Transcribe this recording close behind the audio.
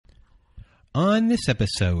On this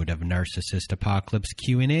episode of Narcissist Apocalypse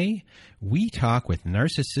Q&A, we talk with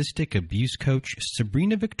narcissistic abuse coach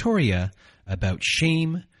Sabrina Victoria about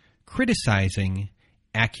shame, criticizing,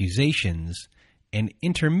 accusations, and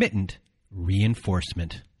intermittent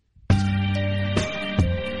reinforcement.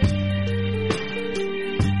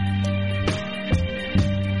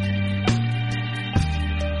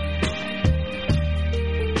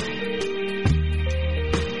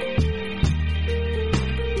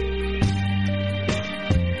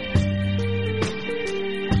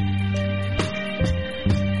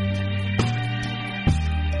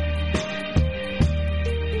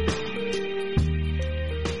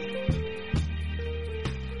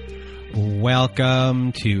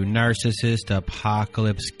 Welcome to Narcissist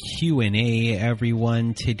Apocalypse Q&A,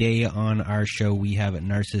 everyone. Today on our show, we have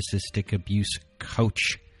narcissistic abuse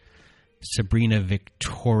coach Sabrina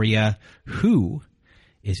Victoria, who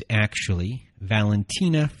is actually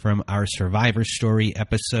Valentina from our Survivor Story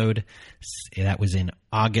episode. That was in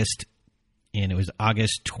August, and it was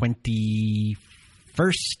August 21st,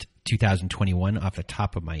 2021, off the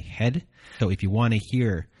top of my head. So if you want to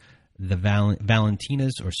hear the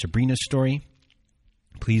Valentina's or Sabrina's story,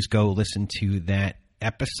 please go listen to that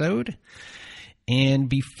episode. And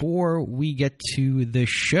before we get to the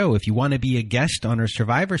show, if you want to be a guest on our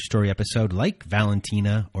Survivor Story episode like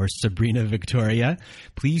Valentina or Sabrina Victoria,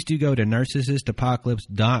 please do go to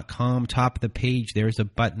narcissistapocalypse.com. Top of the page, there's a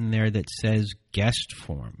button there that says guest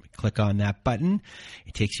form. Click on that button.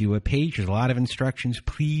 It takes you to a page. There's a lot of instructions.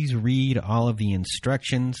 Please read all of the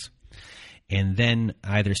instructions, and then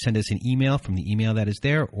either send us an email from the email that is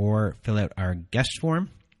there or fill out our guest form.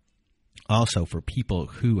 Also, for people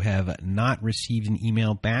who have not received an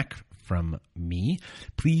email back from me,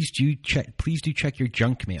 please do check your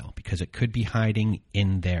junk mail, because it could be hiding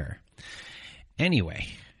in there. Anyway,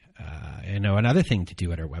 another thing to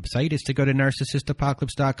do at our website is to go to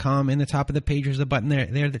narcissistapocalypse.com. In the top of the page, there's a button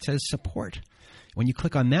there that says support. When you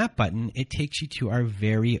click on that button, it takes you to our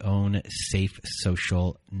very own safe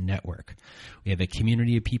social network. We have a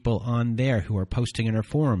community of people on there who are posting in our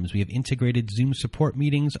forums. We have integrated Zoom support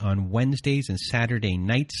meetings on Wednesdays and Saturday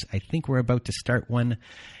nights. I think we're about to start one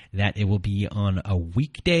that it will be on a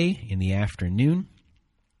weekday in the afternoon.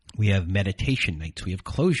 We have meditation nights. We have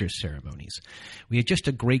closure ceremonies. We have just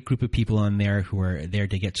a great group of people on there who are there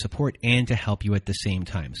to get support and to help you at the same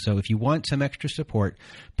time. So if you want some extra support,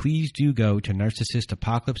 please do go to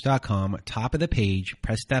narcissistapocalypse.com. Top of the page,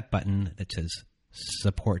 press that button that says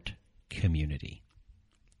support community.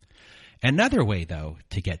 Another way, though,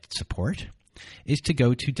 to get support is to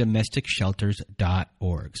go to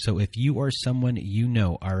domesticshelters.org. So if you or someone you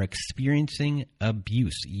know are experiencing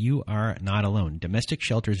abuse, you are not alone.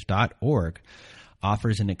 Domesticshelters.org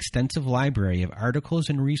offers an extensive library of articles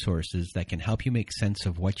and resources that can help you make sense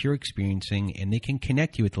of what you're experiencing, and they can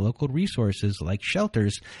connect you with the local resources like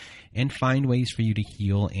shelters and find ways for you to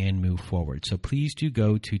heal and move forward. So please do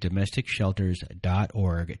go to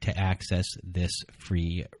domesticshelters.org to access this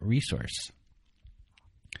free resource.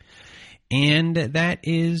 And that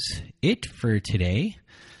is it for today.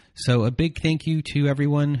 So a big thank you to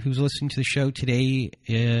everyone who's listening to the show today,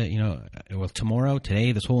 tomorrow,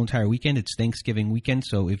 today, this whole entire weekend. It's Thanksgiving weekend.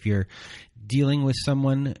 So if you're dealing with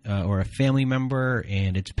someone or a family member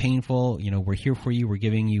and it's painful, we're here for you. We're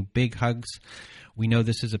giving you big hugs. We know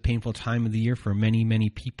this is a painful time of the year for many, many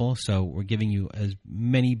people. So we're giving you as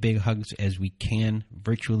many big hugs as we can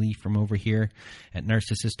virtually from over here at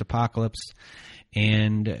Narcissist Apocalypse.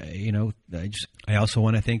 And, I also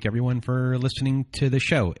want to thank everyone for listening to the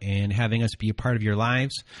show and having us be a part of your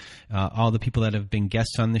lives. All the people that have been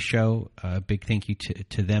guests on the show, a big thank you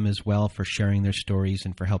to them as well for sharing their stories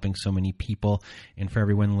and for helping so many people. And for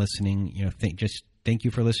everyone listening, thank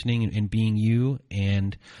you for listening and being you.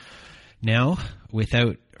 And now,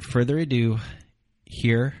 without further ado,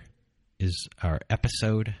 here is our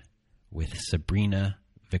episode with Sabrina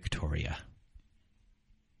Victoria.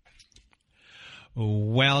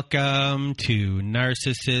 Welcome to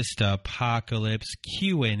Narcissist Apocalypse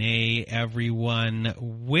Q&A, everyone.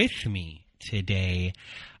 With me today,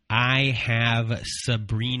 I have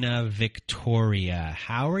Sabrina Victoria.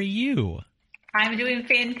 How are you? I'm doing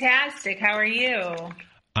fantastic. How are you?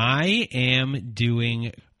 I am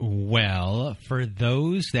doing well. For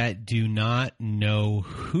those that do not know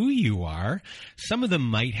who you are, some of them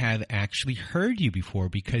might have actually heard you before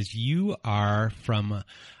because you are from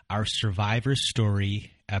our Survivor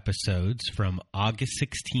Story episodes from August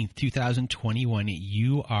 16th, 2021.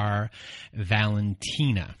 You are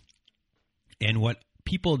Valentina. And what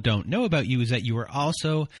people don't know about you is that you are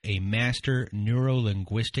also a master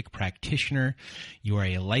neuro-linguistic practitioner. You are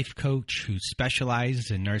a life coach who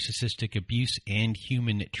specializes in narcissistic abuse and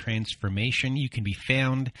human transformation. You can be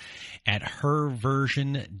found at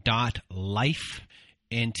herversion.life.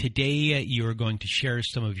 And today you're going to share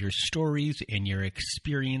some of your stories and your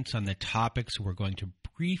experience on the topics we're going to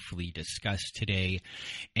briefly discuss today.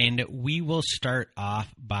 And we will start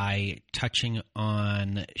off by touching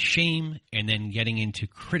on shame and then getting into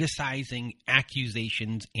criticizing,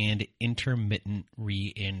 accusations, and intermittent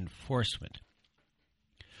reinforcement.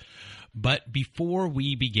 But before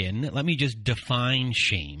we begin, let me just define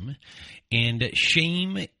shame. And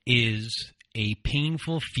shame is a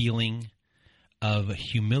painful feeling of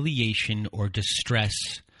humiliation or distress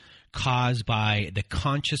caused by the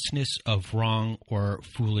consciousness of wrong or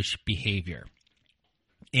foolish behavior.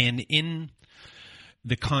 And in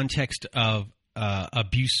the context of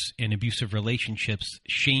abuse and abusive relationships,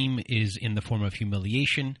 shame is in the form of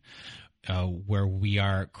humiliation, where we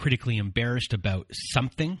are critically embarrassed about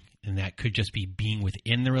something, and that could just be being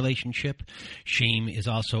within the relationship. Shame is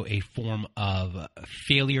also a form of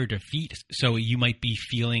failure, defeat. So you might be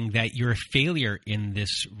feeling that you're a failure in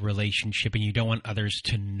this relationship and you don't want others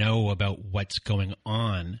to know about what's going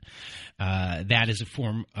on. That is a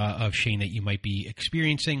form of shame that you might be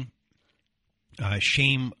experiencing.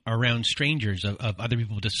 Shame around strangers, of other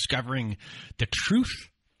people discovering the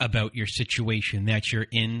truth about your situation that you're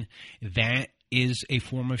in. That is a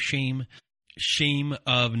form of shame. Shame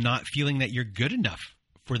of not feeling that you're good enough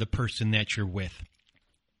for the person that you're with,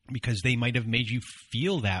 because they might have made you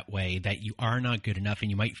feel that way, that you are not good enough,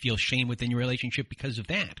 and you might feel shame within your relationship because of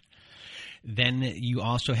that. Then you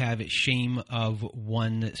also have shame of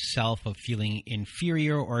oneself, of feeling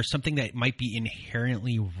inferior or something that might be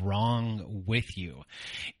inherently wrong with you.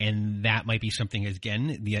 And that might be something,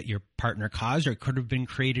 again, that your partner caused, or it could have been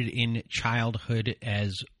created in childhood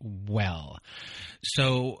as well.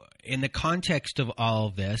 So in the context of all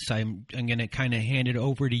of this, I'm going to kind of hand it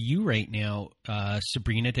over to you right now,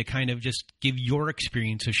 Sabrina, to kind of just give your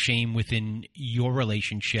experience of shame within your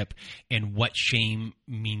relationship and what shame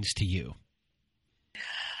means to you.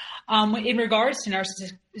 In regards to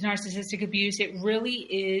narcissistic abuse, it really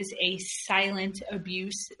is a silent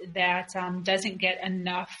abuse that doesn't get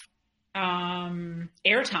enough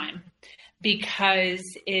airtime,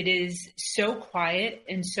 because it is so quiet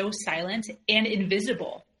and so silent and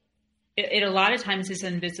invisible. It a lot of times is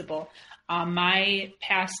invisible. My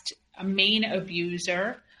past main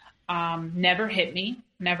abuser never hit me,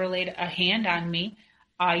 never laid a hand on me,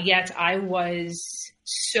 yet I was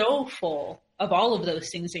so full of all of those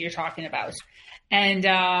things that you're talking about. And,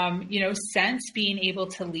 since being able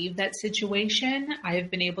to leave that situation, I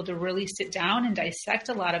have been able to really sit down and dissect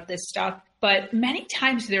a lot of this stuff. But many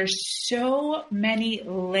times there's so many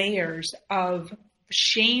layers of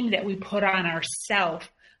shame that we put on ourselves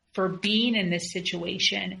for being in this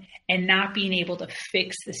situation and not being able to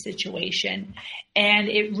fix the situation. And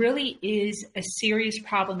it really is a serious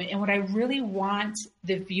problem. And what I really want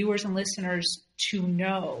the viewers and listeners to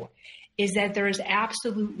know is that there is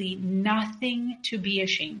absolutely nothing to be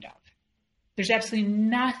ashamed of. There's absolutely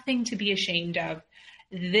nothing to be ashamed of.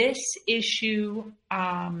 This issue,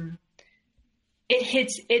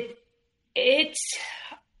 it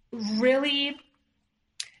really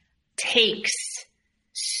takes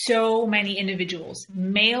so many individuals,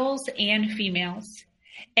 males and females,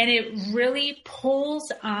 and it really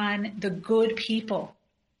pulls on the good people.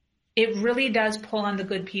 It really does pull on the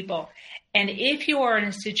good people. And if you are in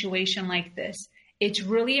a situation like this, it's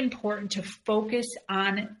really important to focus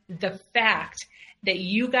on the fact that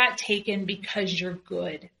you got taken because you're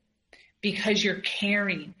good, because you're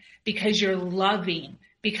caring, because you're loving,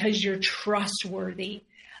 because you're trustworthy.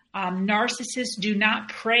 Narcissists do not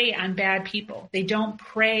prey on bad people. They don't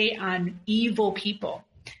prey on evil people.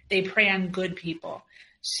 They prey on good people.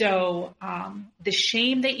 So the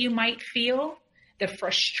shame that you might feel, the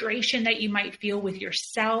frustration that you might feel with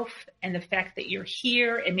yourself and the fact that you're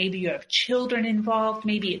here and maybe you have children involved.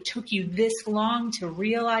 Maybe it took you this long to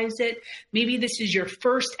realize it. Maybe this is your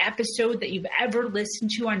first episode that you've ever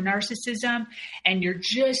listened to on narcissism and you're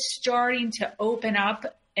just starting to open up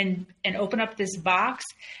and open up this box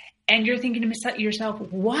and you're thinking to yourself,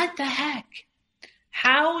 what the heck?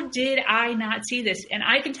 How did I not see this? And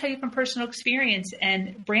I can tell you from personal experience,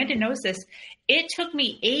 and Brandon knows this, it took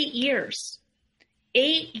me 8 years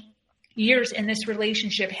in this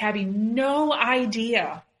relationship having no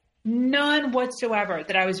idea, none whatsoever,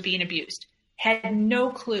 that I was being abused. Had no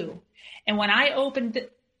clue. And when I opened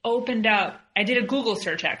up, I did a Google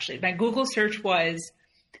search actually. My Google search was,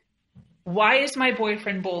 why is my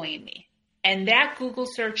boyfriend bullying me? And that Google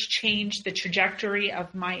search changed the trajectory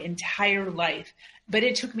of my entire life. But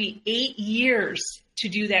it took me 8 years to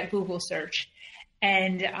do that Google search.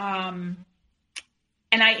 And I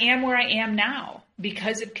am where I am now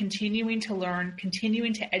because of continuing to learn,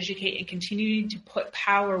 continuing to educate, and continuing to put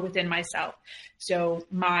power within myself. So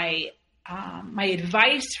my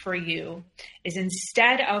advice for you is,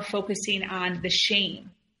 instead of focusing on the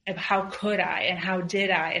shame of how could I and how did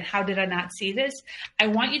I not see this, I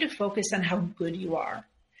want you to focus on how good you are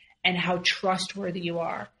and how trustworthy you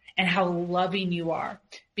are and how loving you are.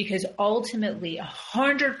 Because ultimately,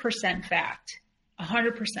 100% fact,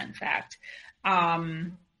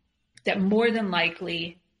 that more than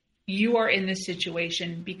likely you are in this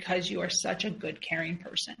situation because you are such a good, caring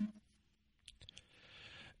person.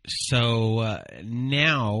 So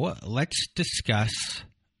now let's discuss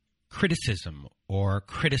criticism or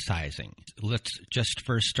criticizing. Let's just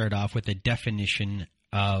first start off with a definition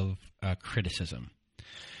of criticism.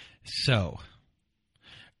 So,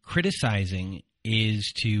 criticizing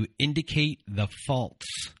is to indicate the faults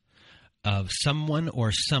of someone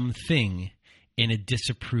or something in a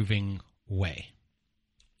disapproving way.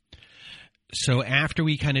 So after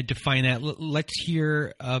we kind of define that, let's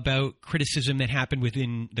hear about criticism that happened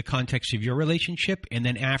within the context of your relationship. And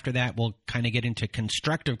then after that, we'll kind of get into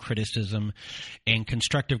constructive criticism. And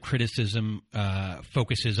constructive criticism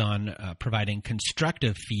focuses on providing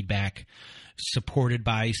constructive feedback supported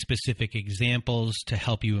by specific examples to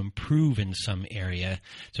help you improve in some area.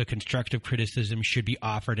 So constructive criticism should be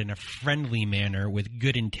offered in a friendly manner with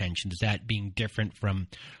good intentions, that being different from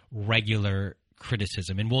regular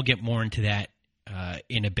criticism. And we'll get more into that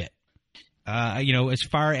in a bit. As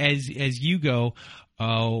far as you go,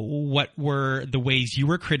 what were the ways you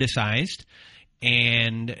were criticized?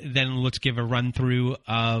 And then let's give a run through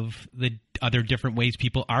of the other different ways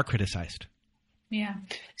people are criticized. Yeah.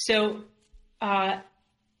 So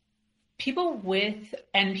people with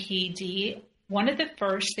NPD, one of the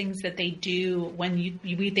first things that they do when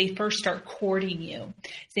they first start courting you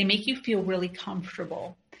is they make you feel really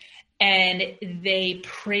comfortable. And they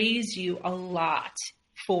praise you a lot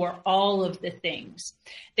for all of the things.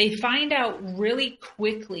 They find out really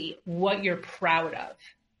quickly what you're proud of,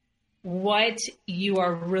 what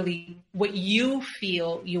you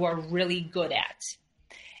feel you are really good at.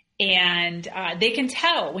 And they can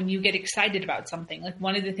tell when you get excited about something. Like,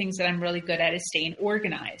 one of the things that I'm really good at is staying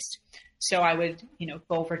organized. So I would, go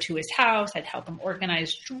over to his house. I'd help him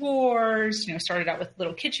organize drawers, started out with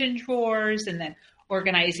little kitchen drawers, and then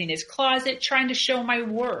organizing his closet, trying to show my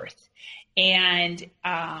worth, and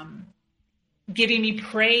giving me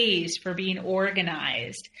praise for being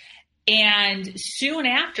organized. And soon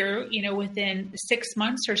after, within 6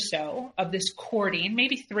 months or so of this courting,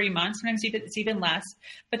 maybe 3 months, sometimes it's even less,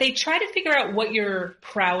 but they try to figure out what you're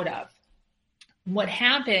proud of. What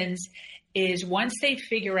happens is, once they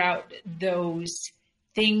figure out those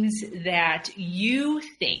things that you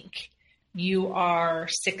think you are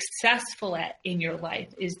successful at in your life,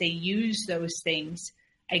 is they use those things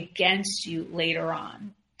against you later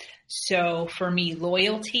on. So for me,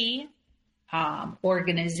 loyalty,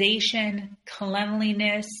 organization,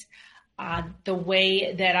 cleanliness, the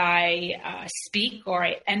way that I speak or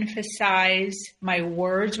I emphasize my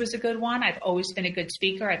words was a good one. I've always been a good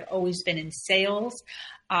speaker. I've always been in sales.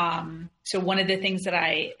 So one of the things that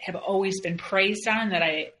I have always been praised on, that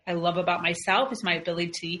I love about myself, is my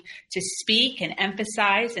ability to speak and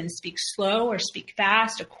emphasize and speak slow or speak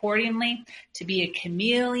fast accordingly, to be a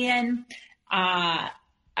chameleon,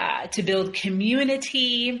 to build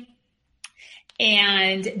community.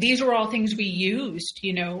 And these were all things we used,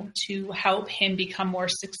 to help him become more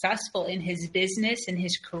successful in his business, in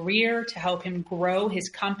his career, to help him grow his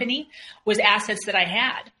company, was assets that I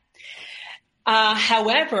had.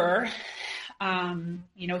 However,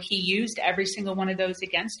 he used every single one of those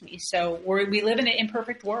against me. So we live in an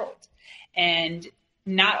imperfect world, and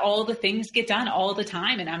not all the things get done all the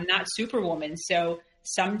time. And I'm not Superwoman. So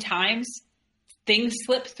sometimes things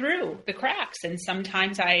slip through the cracks, and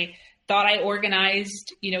sometimes I thought I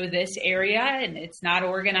organized, this area, and it's not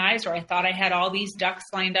organized, or I thought I had all these ducks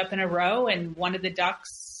lined up in a row, and one of the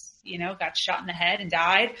ducks, got shot in the head and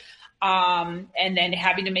died. And then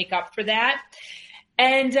having to make up for that.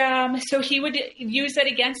 And so he would use that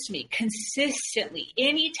against me consistently.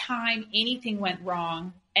 Anytime anything went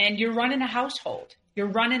wrong, and you're running a household, you're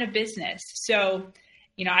running a business. So,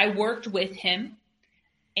 I worked with him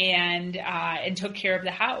and took care of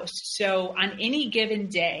the house. So on any given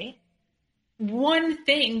day, one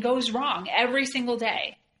thing goes wrong every single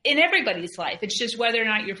day in everybody's life. It's just whether or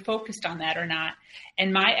not you're focused on that or not.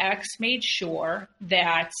 And my ex made sure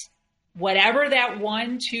that whatever that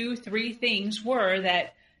 1, 2, 3 things were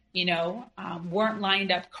that, weren't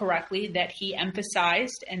lined up correctly, that he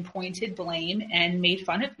emphasized and pointed blame and made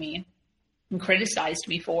fun of me and criticized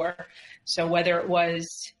me for. So whether it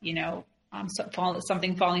was,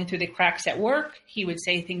 something falling through the cracks at work, he would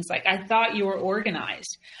say things like, I thought you were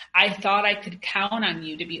organized. I thought I could count on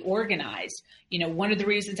you to be organized. One of the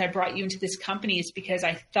reasons I brought you into this company is because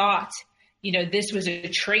I thought, this was a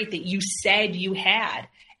trait that you said you had.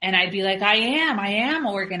 And I'd be like, I am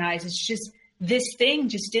organized. It's just this thing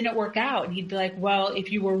just didn't work out. And he'd be like, well,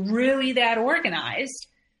 if you were really that organized,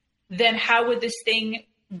 then how would this thing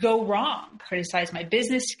go wrong? Criticize my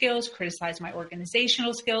business skills, criticize my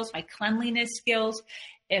organizational skills, my cleanliness skills.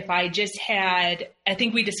 If I just had, I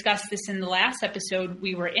think we discussed this in the last episode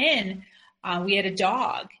we were in, we had a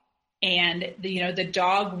dog, and the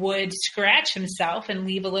dog would scratch himself and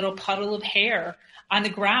leave a little puddle of hair on the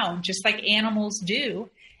ground, just like animals do.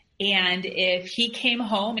 And if he came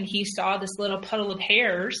home and he saw this little puddle of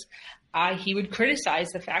hairs, he would criticize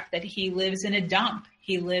the fact that he lives in a dump.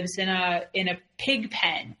 He lives in a pig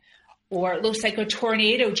pen, or it looks like a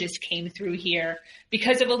tornado just came through here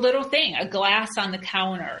because of a little thing, a glass on the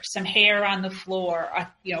counter, some hair on the floor,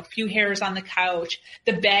 a few hairs on the couch,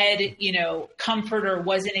 the bed, comforter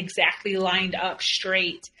wasn't exactly lined up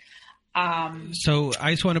straight. So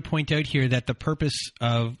I just want to point out here that the purpose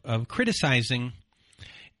of criticizing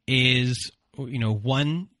is,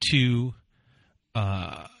 one, to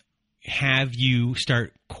have you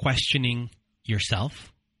start questioning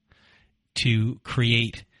yourself, to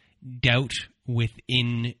create doubt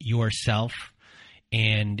within yourself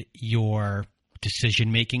and your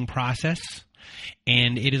decision-making process.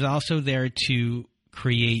 And it is also there to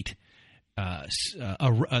create an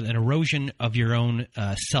erosion of your own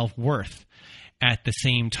self-worth at the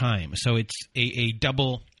same time. So it's a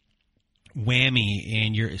double whammy,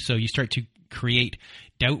 and so you start to create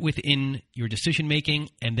doubt within your decision-making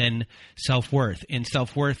and then self-worth. And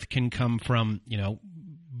self-worth can come from,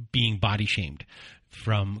 being body shamed,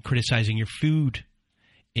 from criticizing your food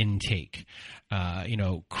intake,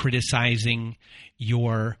 criticizing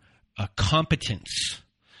your competence.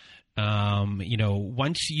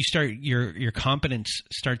 Once you start, your competence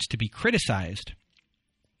starts to be criticized,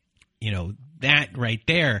 that right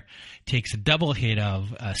there takes a double hit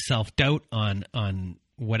of self-doubt on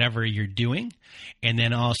whatever you're doing, and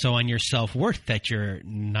then also on your self-worth, that you're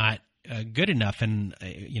not good enough. And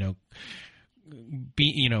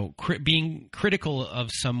being critical of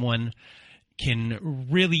someone can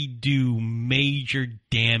really do major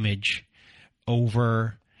damage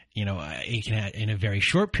over, it can in a very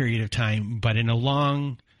short period of time, but in a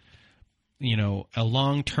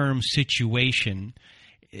long-term situation,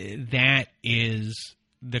 that is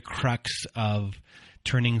the crux of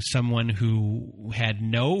turning someone who had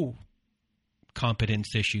no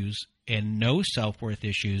competence issues and no self-worth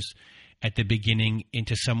issues at the beginning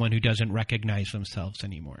into someone who doesn't recognize themselves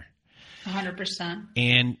anymore. 100%.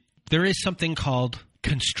 And there is something called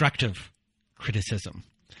constructive criticism.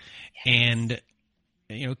 Yes. And,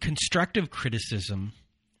 constructive criticism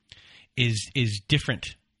is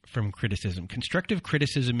different from criticism. Constructive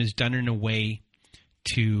criticism is done in a way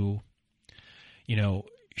to,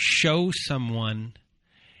 show someone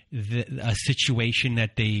a situation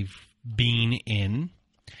that they've been in,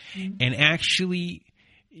 and actually,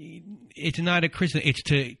 it's not a criticism. It's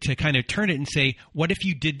to kind of turn it and say, what if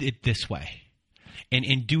you did it this way?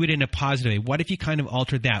 And do it in a positive way. What if you kind of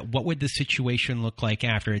altered that? What would the situation look like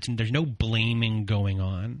after? There's no blaming going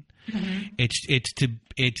on. Mm-hmm.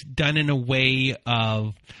 It's done in a way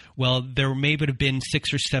of, well, there may have been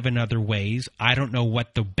 6 or 7 other ways. I don't know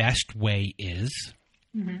what the best way is.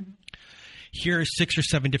 Mm-hmm. Here are 6 or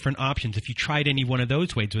 7 different options. If you tried any one of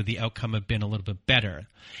those ways, would the outcome have been a little bit better?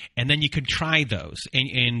 And then you can try those,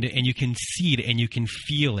 and you can see it and you can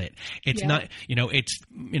feel it. It's not,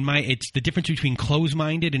 it's the difference between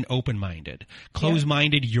closed-minded and open-minded.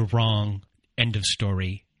 Closed-minded, you're wrong. End of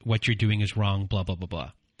story. What you're doing is wrong. Blah blah blah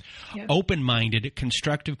blah. Yep. Open-minded,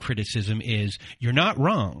 constructive criticism is, you're not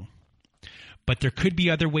wrong, but there could be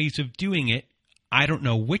other ways of doing it. I don't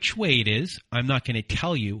know which way it is. I'm not going to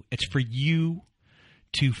tell you. It's for you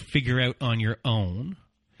to figure out on your own.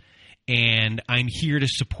 And I'm here to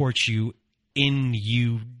support you in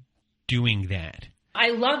you doing that. I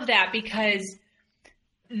love that, because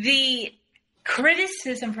the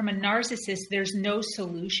criticism from a narcissist, there's no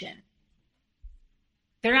solution.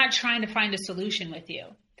 They're not trying to find a solution with you.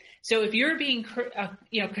 So if you're being,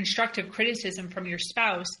 constructive criticism from your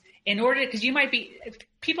spouse, because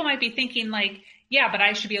people might be thinking like, yeah, but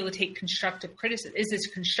I should be able to take constructive criticism. Is this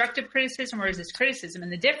constructive criticism or is this criticism?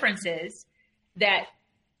 And the difference is that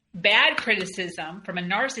bad criticism from a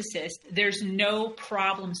narcissist, there's no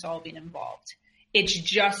problem solving involved. It's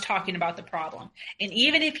just talking about the problem. And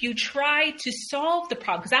even if you try to solve the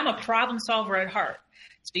problem, because I'm a problem solver at heart.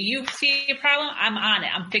 So you see a problem, I'm on it.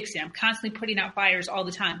 I'm fixing it. I'm constantly putting out fires all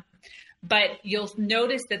the time. But you'll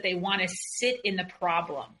notice that they want to sit in the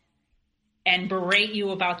problem and berate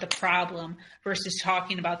you about the problem versus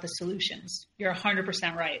talking about the solutions. You're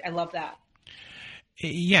 100% right. I love that.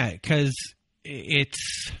 Yeah, because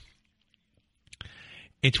it's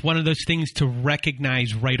one of those things to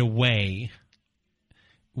recognize right away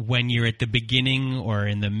when you're at the beginning or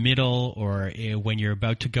in the middle or when you're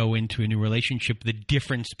about to go into a new relationship, the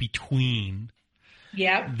difference between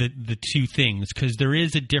the two things, because there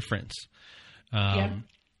is a difference.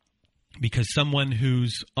 Because someone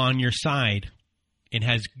who's on your side and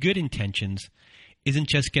has good intentions isn't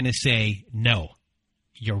just going to say, no,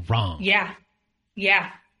 you're wrong. Yeah.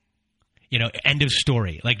 End of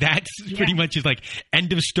story. Like that's pretty much is like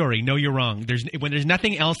end of story. No, you're wrong. When there's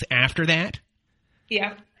nothing else after that.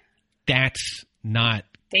 Yeah. That's not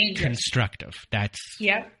dangerous. Constructive. That's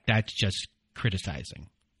just criticizing.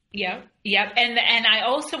 Yep. And I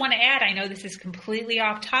also want to add, I know this is completely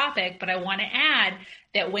off topic, but I want to add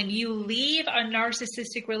that when you leave a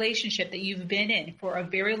narcissistic relationship that you've been in for a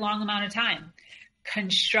very long amount of time,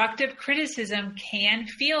 constructive criticism can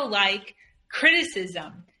feel like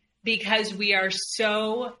criticism because we are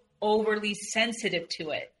so overly sensitive to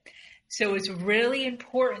it. So it's really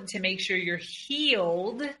important to make sure you're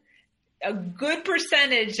healed. A good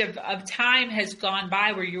percentage of time has gone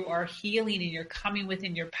by where you are healing and you're coming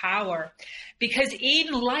within your power, because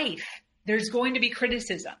in life, there's going to be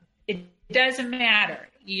criticism. It doesn't matter.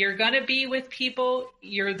 You're going to be with people.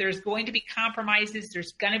 There's going to be compromises.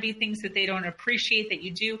 There's going to be things that they don't appreciate that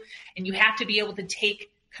you do. And you have to be able to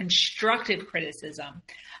take constructive criticism.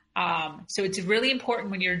 So it's really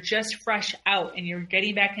important when you're just fresh out and you're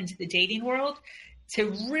getting back into the dating world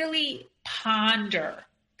to really ponder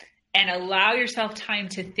and allow yourself time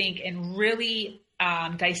to think and really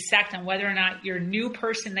dissect on whether or not your new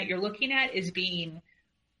person that you're looking at is being,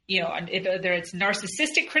 whether it's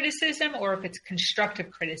narcissistic criticism or if it's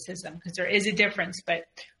constructive criticism, because there is a difference, but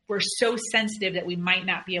we're so sensitive that we might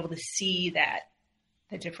not be able to see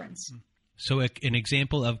the difference. So an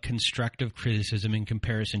example of constructive criticism in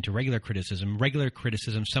comparison to regular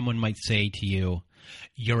criticism, someone might say to you,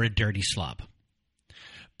 you're a dirty slob.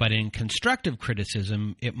 But in constructive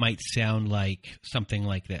criticism, it might sound like something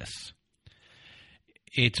like this.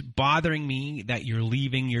 It's bothering me that you're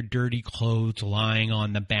leaving your dirty clothes lying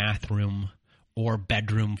on the bathroom or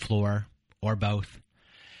bedroom floor or both.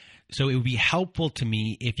 So it would be helpful to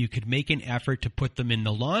me if you could make an effort to put them in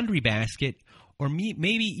the laundry basket or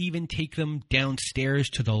maybe even take them downstairs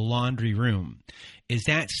to the laundry room. Is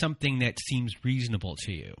that something that seems reasonable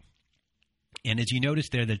to you? And as you notice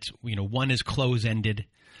there, that's one is close-ended,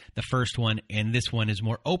 the first one, and this one is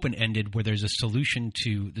more open-ended, where there's a solution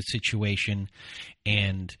to the situation,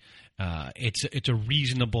 and it's a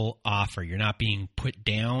reasonable offer. You're not being put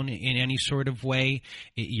down in any sort of way.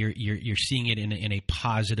 You're seeing it in a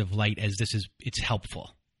positive light, as it's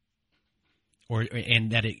helpful,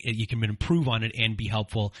 and that you can improve on it and be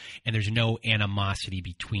helpful, and there's no animosity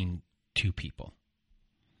between two people.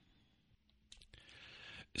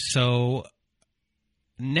 So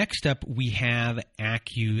next up, we have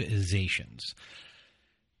accusations.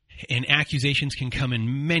 And accusations can come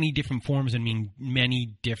in many different forms and mean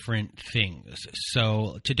many different things.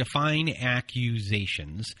 So to define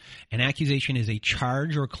accusations, an accusation is a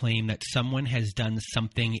charge or claim that someone has done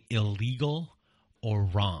something illegal or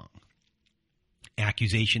wrong.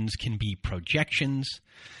 Accusations can be projections,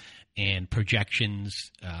 and projections,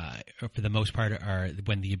 for the most part, are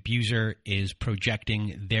when the abuser is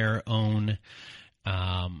projecting their own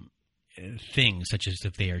things, such as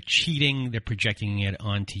if they are cheating, they're projecting it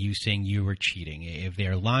onto you, saying you were cheating. If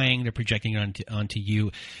they're lying, they're projecting it onto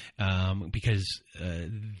you because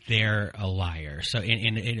they're a liar. So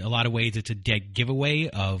in a lot of ways, it's a dead giveaway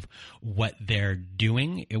of what they're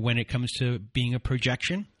doing when it comes to being a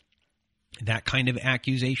projection. That kind of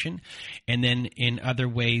accusation. And then in other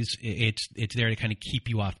ways, it's there to kind of keep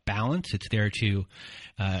you off balance. It's there to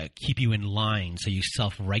keep you in line, so you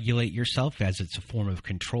self-regulate yourself, as it's a form of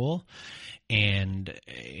control. And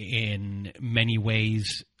in many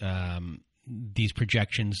ways, these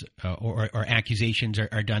projections or accusations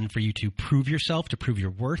are done for you to prove yourself, to prove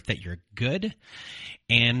your worth, that you're good.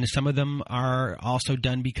 And some of them are also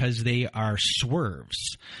done because they are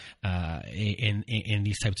swerves in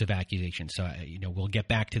these types of accusations. So, we'll get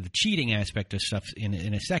back to the cheating aspect of stuff in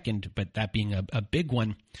a second, but that being a big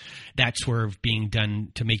one, that swerve being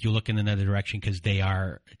done to make you look in another direction because they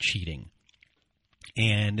are cheating.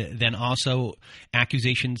 And then also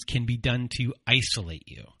accusations can be done to isolate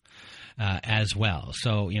you as well.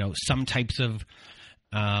 So, some types of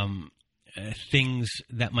things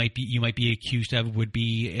that you might be accused of would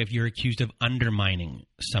be if you're accused of undermining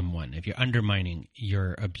someone, if you're undermining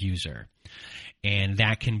your abuser. And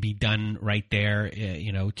that can be done right there,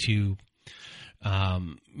 to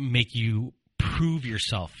make you prove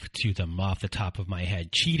yourself to them off the top of my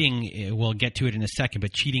head. Cheating, we'll get to it in a second,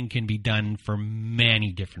 but cheating can be done for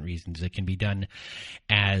many different reasons. It can be done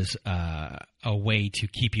as a way to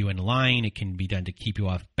keep you in line. It can be done to keep you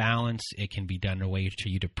off balance. It can be done a way for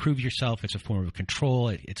you to prove yourself. It's a form of control.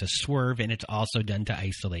 It's a swerve, and it's also done to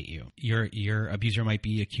isolate you. Your abuser might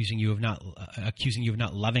be accusing you of not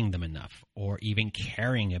loving them enough, or even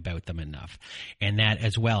caring about them enough, and that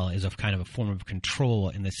as well is a kind of a form of control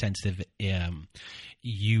in the sense of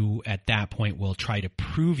you at that point will try to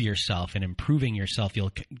prove yourself, and improving yourself,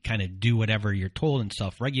 you'll kind of do whatever you're told and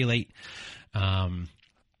self-regulate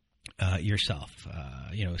yourself.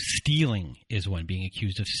 Stealing is one. Being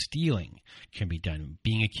accused of stealing can be done.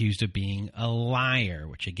 Being accused of being a liar,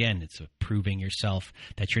 which again, it's proving yourself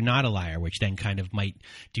that you're not a liar, which then kind of might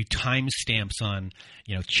do timestamps on,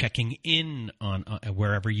 checking in on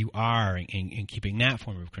wherever you are and keeping that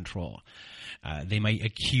form of control. They might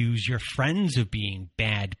accuse your friends of being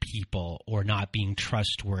bad people or not being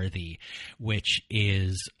trustworthy, which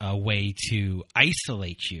is a way to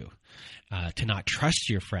isolate you. To not trust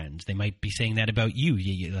your friends. They might be saying that about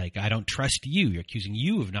you. Like, I don't trust you. You're accusing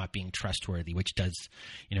you of not being trustworthy, which does,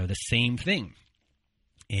 the same thing.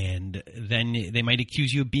 And then they might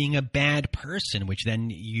accuse you of being a bad person, which then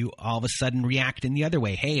you all of a sudden react in the other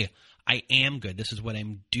way. Hey, I am good. This is what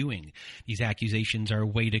I'm doing. These accusations are a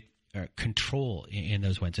way to control in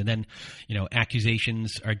those ones. And then,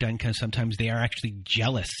 accusations are done because sometimes they are actually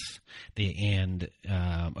jealous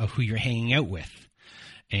of who you're hanging out with.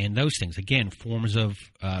 And those things, again, forms of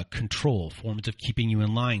control, forms of keeping you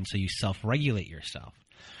in line so you self-regulate yourself.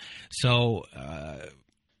 So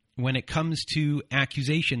when it comes to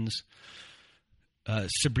accusations,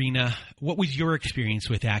 Sabrina, what was your experience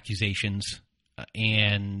with accusations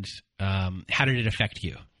and how did it affect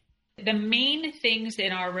you? The main things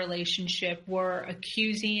in our relationship were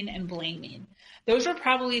accusing and blaming. Those were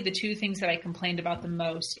probably the two things that I complained about the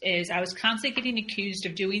most. Is I was constantly getting accused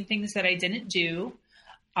of doing things that I didn't do,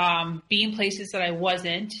 being places that I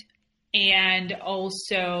wasn't, and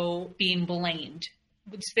also being blamed.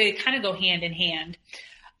 They kind of go hand in hand.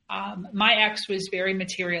 My ex was very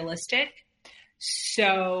materialistic.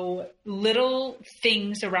 So little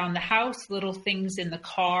things around the house, little things in the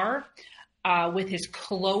car, with his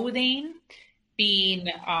clothing being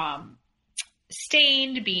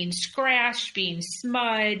stained, being scratched, being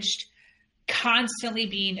smudged, constantly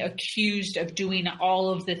being accused of doing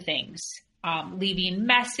all of the things. Leaving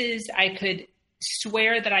messes. I could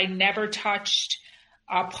swear that I never touched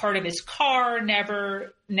a part of his car,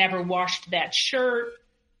 never washed that shirt.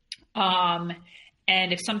 And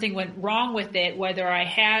if something went wrong with it, whether I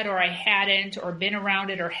had or I hadn't, or been around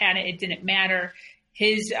it or hadn't, it didn't matter.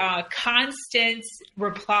 His constant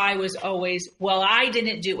reply was always, well, I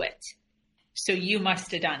didn't do it, so you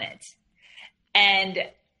must have done it. And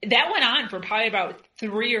that went on for probably about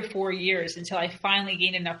 3 or 4 years until I finally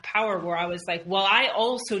gained enough power where I was like, well, I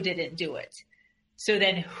also didn't do it. So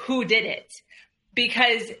then who did it?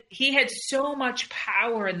 Because he had so much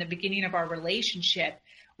power in the beginning of our relationship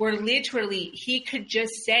where literally he could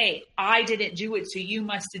just say, I didn't do it, so you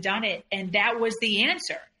must have done it. And that was the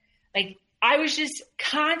answer. Like, I was just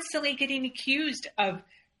constantly getting accused of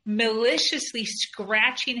maliciously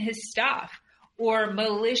scratching his stuff, or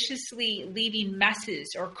maliciously leaving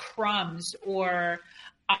messes or crumbs or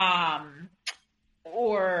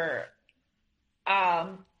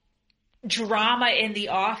drama in the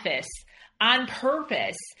office on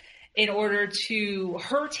purpose in order to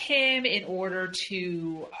hurt him, in order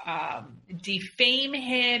to defame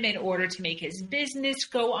him, in order to make his business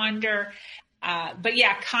go under. But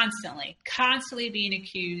yeah, constantly being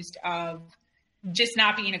accused of just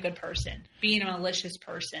not being a good person, being a malicious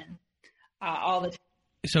person. All the time.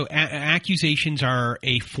 So accusations are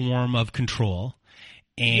a form of control,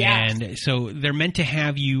 and yes. So they're meant to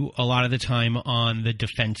have you a lot of the time on the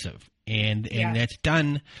defensive. And that's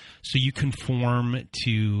done so you conform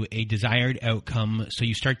to a desired outcome. So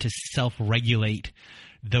you start to self-regulate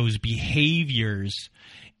those behaviors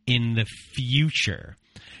in the future.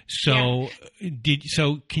 So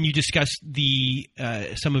can you discuss the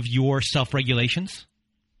some of your self-regulations?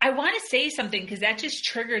 I want to say something because that just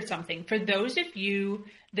triggered something. For those of you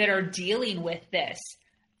that are dealing with this,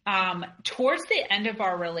 towards the end of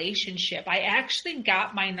our relationship, I actually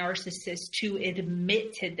got my narcissist to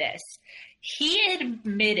admit to this. He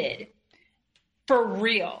admitted, for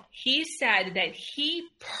real, he said that he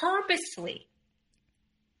purposely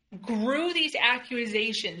grew these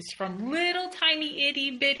accusations from little tiny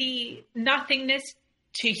itty bitty nothingness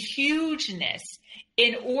to hugeness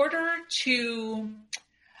in order to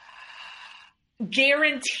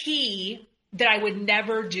guarantee that I would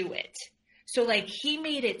never do it. So like he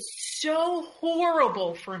made it so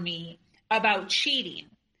horrible for me about cheating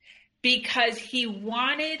because he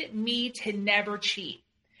wanted me to never cheat.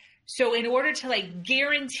 So in order to like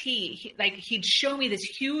guarantee, like he'd show me this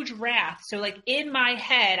huge wrath. So like in my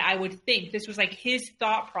head, I would think this was like his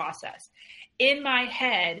thought process. In my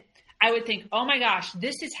head, I would think, oh my gosh,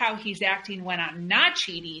 this is how he's acting when I'm not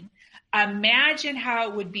cheating. Imagine how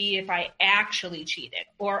it would be if I actually cheated.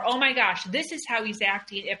 Or, oh my gosh, this is how he's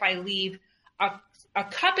acting if I leave a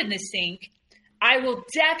cup in the sink. I will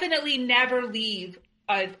definitely never leave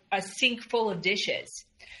a sink full of dishes.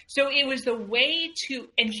 So it was the way to,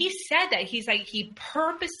 and he said that, he's like, he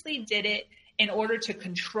purposely did it in order to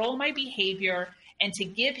control my behavior and to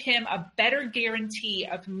give him a better guarantee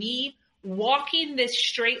of me walking this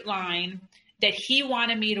straight line that he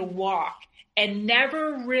wanted me to walk and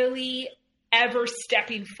never really ever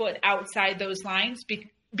stepping foot outside those lines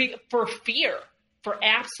for fear, for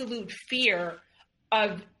absolute fear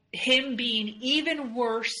of him being even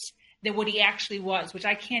worse than what he actually was, which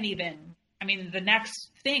I can't even, I mean, the next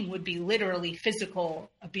thing would be literally physical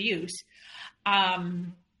abuse.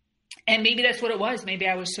 And maybe that's what it was. Maybe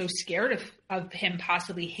I was so scared of him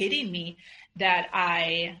possibly hitting me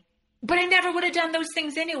but I never would have done those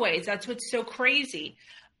things anyways. That's what's so crazy.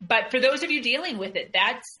 But for those of you dealing with it,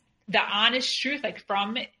 that's the honest truth, like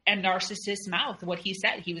from a narcissist's mouth, what he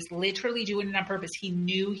said. He was literally doing it on purpose. He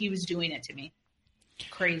knew he was doing it to me.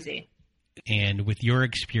 Crazy. And with your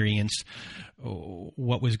experience,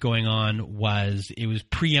 what was going on was it was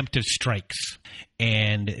preemptive strikes.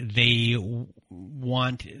 And they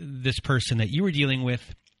want this person that you were dealing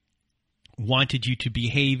with wanted you to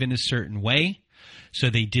behave in a certain way. So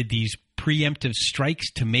they did these preemptive strikes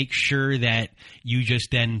to make sure that you just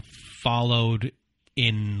then followed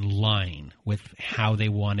in line with how they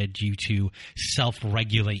wanted you to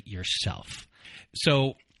self-regulate yourself.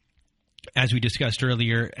 So as we discussed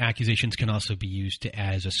earlier, accusations can also be used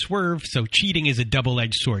as a swerve. So cheating is a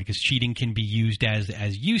double-edged sword because cheating can be used as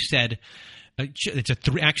you said,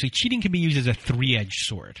 actually cheating can be used as a three-edged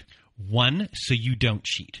sword. 1, so you don't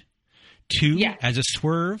cheat. 2, as a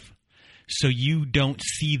swerve, so you don't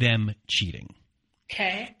see them cheating.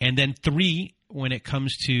 Okay. And then 3, when it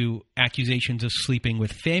comes to accusations of sleeping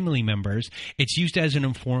with family members, it's used as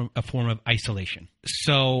a form of isolation.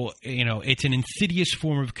 So, it's an insidious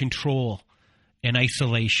form of control, and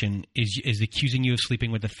isolation is accusing you of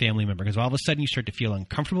sleeping with a family member because all of a sudden you start to feel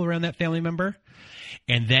uncomfortable around that family member,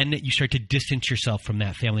 and then you start to distance yourself from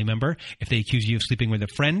that family member. If they accuse you of sleeping with a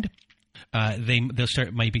friend,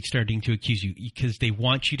 might be starting to accuse you because they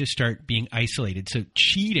want you to start being isolated. So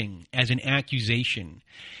cheating as an accusation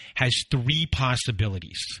has 3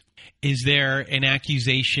 possibilities. Is there an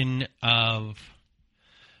accusation of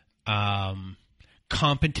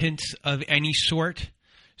competence of any sort?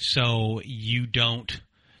 So you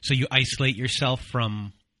isolate yourself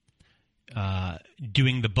from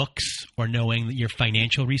doing the books or knowing your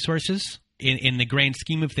financial resources? In the grand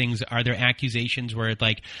scheme of things, are there accusations where it's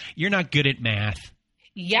like, you're not good at math?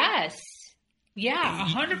 Yes. Yeah,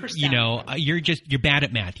 100%. You're bad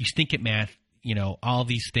at math. You stink at math, all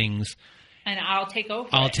these things. And I'll take over.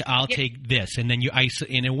 I'll take this. And then you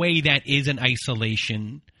in a way that is an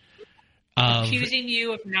isolation of accusing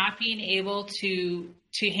you of not being able to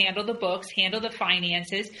handle the books, handle the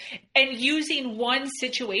finances, and using one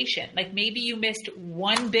situation. Like maybe you missed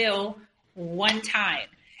one bill one time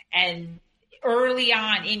and early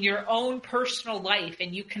on in your own personal life,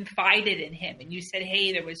 and you confided in him and you said,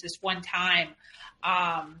 hey, there was this one time,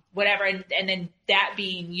 whatever. And then that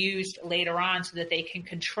being used later on so that they can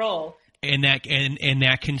control. And that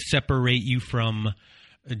can separate you from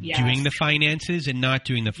doing the finances and not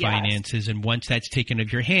doing the finances. And once that's taken out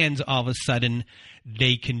of your hands, all of a sudden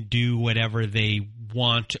they can do whatever they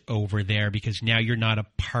want over there because now you're not a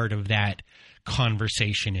part of that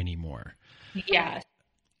conversation anymore. Yes.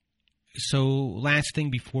 So last thing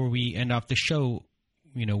before we end off the show,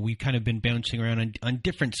 we've kind of been bouncing around on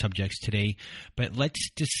different subjects today, but let's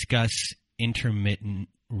discuss intermittent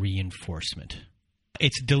reinforcement.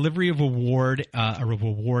 It's delivery of a reward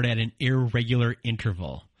at an irregular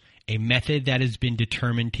interval, a method that has been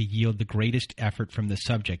determined to yield the greatest effort from the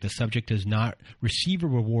subject. The subject does not receive a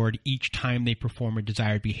reward each time they perform a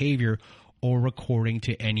desired behavior or according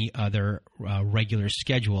to any other regular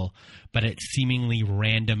schedule, but at seemingly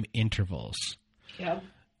random intervals. Yep.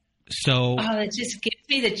 So, it just gives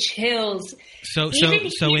me the chills. So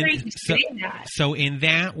in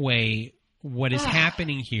that way, what is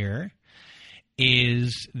happening here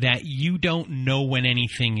is that you don't know when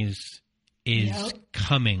anything is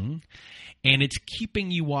coming, and it's keeping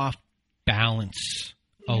you off balance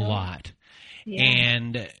a lot. Yeah.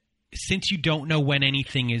 And since you don't know when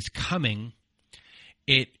anything is coming,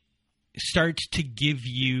 it starts to give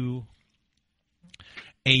you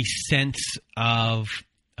a sense of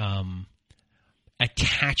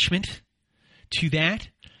attachment to that,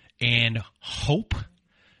 and hope,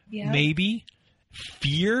 maybe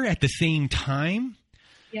fear at the same time,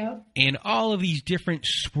 and all of these different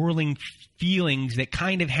swirling feelings that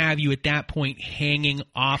kind of have you at that point hanging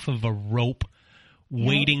off of a rope,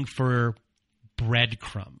 waiting for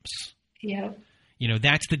breadcrumbs.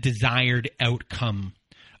 That's the desired outcome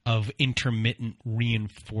of intermittent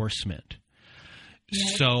reinforcement.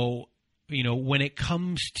 So, when it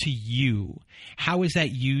comes to you, how is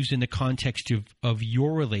that used in the context of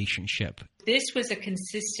your relationship? This was a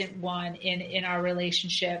consistent one in our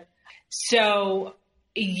relationship. So,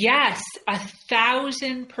 yes,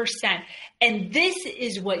 1,000%. And this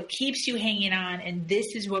is what keeps you hanging on, and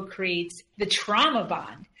this is what creates the trauma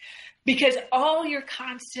bond. Because all you're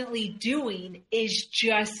constantly doing is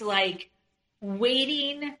just like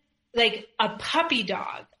waiting, like a puppy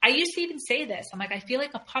dog. I used to even say this. I'm like, I feel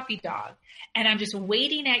like a puppy dog, and I'm just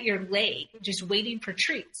waiting at your leg, just waiting for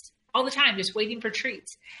treats all the time, just waiting for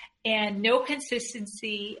treats, and no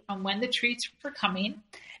consistency on when the treats were coming,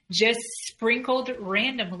 just sprinkled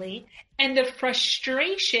randomly. And the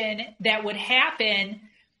frustration that would happen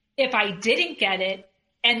if I didn't get it,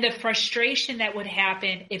 and the frustration that would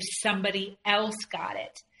happen if somebody else got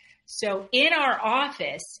it. So in our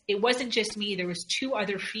office, it wasn't just me. There was 2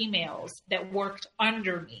 other females that worked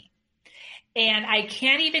under me. And I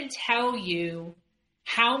can't even tell you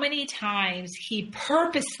how many times he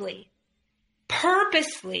purposely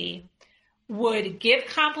would give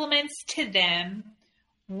compliments to them,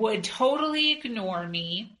 would totally ignore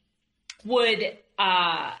me, would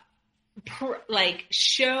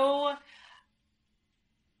show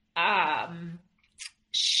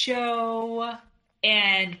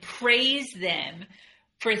and praise them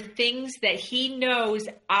for things that he knows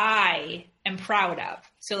I am proud of.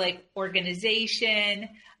 So like organization,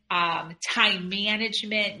 time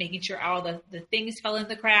management, making sure all the things fell in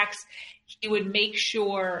the cracks. He would make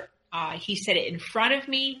sure he said it in front of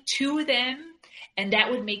me to them, and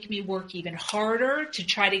that would make me work even harder to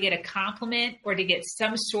try to get a compliment or to get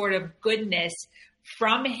some sort of goodness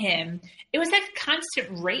from him. It was like a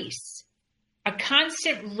constant race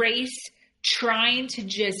trying to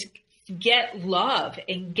just get love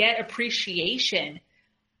and get appreciation.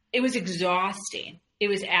 It was exhausting. It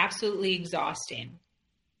was absolutely exhausting.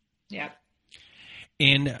 Yeah.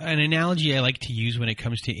 And an analogy I like to use when it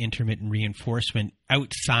comes to intermittent reinforcement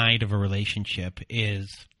outside of a relationship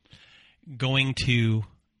is going to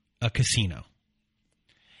a casino.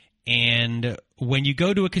 And when you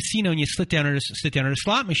go to a casino and you sit down at a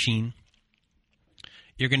slot machine,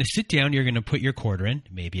 you're going to sit down, you're going to put your quarter in,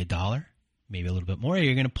 maybe $1, maybe a little bit more,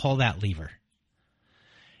 you're going to pull that lever.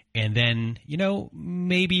 And then,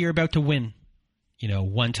 maybe you're about to win.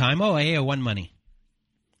 One time, I won money.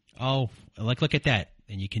 Oh, look at that.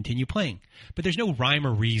 And you continue playing. But there's no rhyme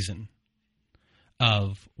or reason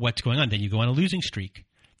of what's going on. Then you go on a losing streak.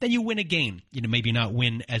 Then you win a game. Maybe not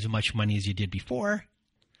win as much money as you did before,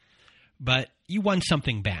 but you won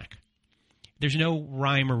something back. There's no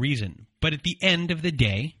rhyme or reason. But at the end of the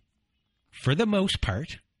day, for the most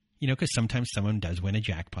part, because sometimes someone does win a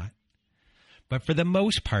jackpot, but for the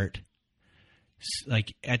most part,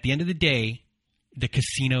 like at the end of the day, the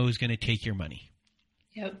casino is going to take your money.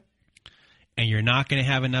 Yep. And you're not going to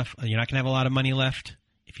have enough. You're not going to have a lot of money left.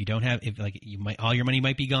 If you don't have, all your money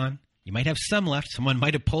might be gone. You might have some left. Someone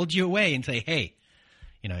might have pulled you away and say, "Hey,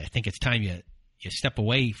 I think it's time you step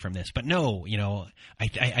away from this." But no,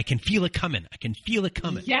 I can feel it coming. I can feel it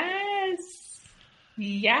coming.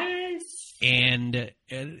 Yes. And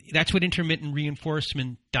that's what intermittent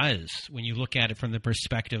reinforcement does when you look at it from the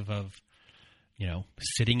perspective of,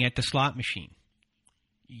 sitting at the slot machine.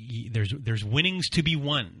 There's winnings to be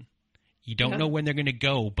won, You don't know when they're going to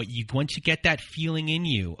go, but once you get that feeling in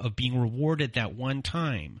you of being rewarded that one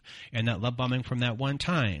time and that love bombing from that one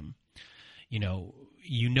time, you know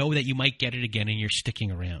that you might get it again and you're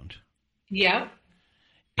sticking around. Yep.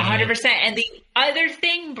 100%. And the other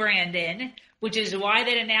thing, Brandon, which is why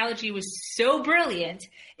that analogy was so brilliant,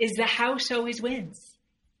 is the house always wins.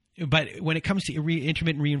 But when it comes to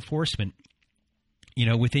intermittent reinforcement,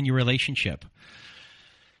 within your relationship,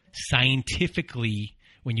 scientifically,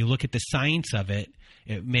 when you look at the science of it,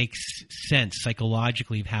 it makes sense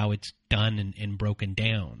psychologically of how it's done and broken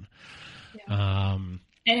down. Yeah.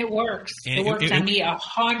 And it works. It works on me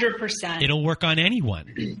 100%. It'll work on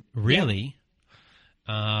anyone, really.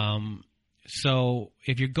 Yeah. So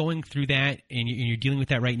if you're going through that and you're dealing with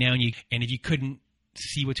that right now, and if you couldn't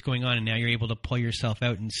see what's going on and now you're able to pull yourself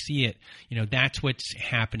out and see it, that's what's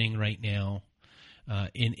happening right now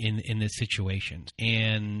in this situation.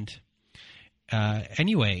 And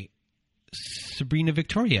anyway, Sabrina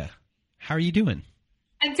Victoria, how are you doing?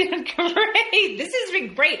 I'm doing great. This has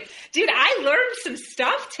been great. Dude, I learned some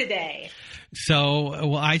stuff today.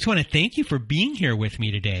 So, I just want to thank you for being here with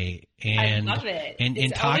me today. And, I love it.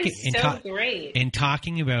 And talking great. And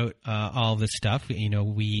talking about all this stuff.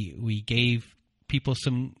 We gave people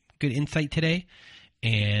some good insight today.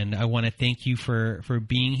 And I want to thank you for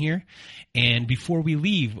being here. And before we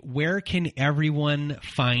leave, where can everyone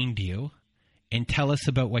find you? And tell us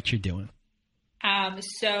about what you're doing.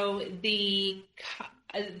 So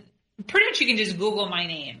pretty much you can just Google my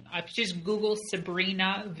name. Just Google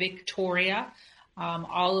Sabrina Victoria.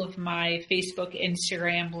 All of my Facebook,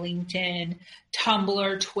 Instagram, LinkedIn,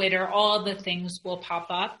 Tumblr, Twitter, all the things will pop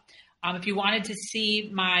up. If you wanted to see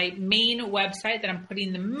my main website that I'm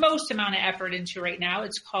putting the most amount of effort into right now,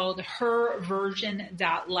 it's called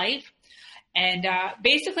herversion.life. And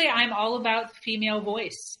basically, I'm all about female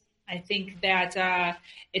voice. I think that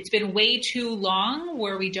it's been way too long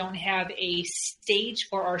where we don't have a stage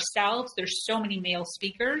for ourselves. There's so many male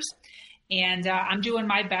speakers. And I'm doing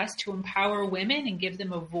my best to empower women and give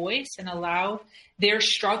them a voice and allow their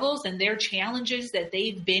struggles and their challenges that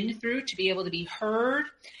they've been through to be able to be heard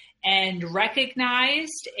and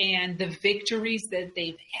recognized, and the victories that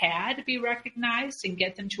they've had to be recognized, and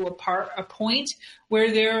get them to a point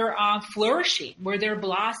where they're flourishing, where they're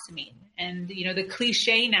blossoming. And, the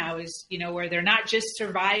cliche now is, where they're not just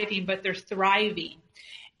surviving, but they're thriving,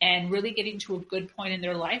 and really getting to a good point in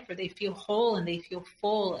their life where they feel whole and they feel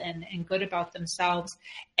full and good about themselves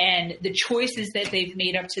and the choices that they've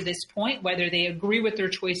made up to this point, whether they agree with their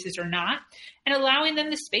choices or not, and allowing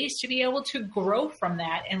them the space to be able to grow from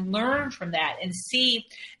that and learn from that and see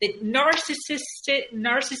that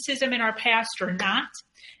narcissism in our past or not,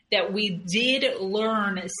 that we did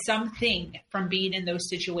learn something from being in those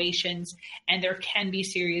situations, and there can be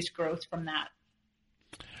serious growth from that.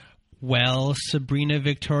 Well, Sabrina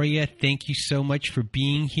Victoria, thank you so much for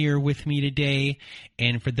being here with me today.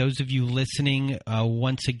 And for those of you listening,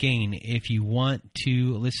 once again, if you want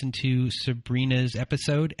to listen to Sabrina's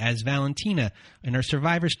episode as Valentina in our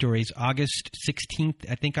Survivor Stories, August 16th,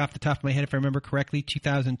 I think off the top of my head, if I remember correctly,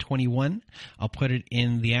 2021, I'll put it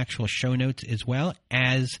in the actual show notes as well.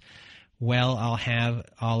 I'll have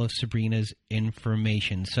all of Sabrina's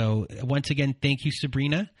information. So once again, thank you,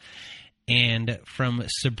 Sabrina. And from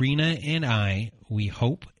Sabrina and I, we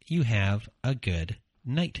hope you have a good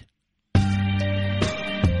night.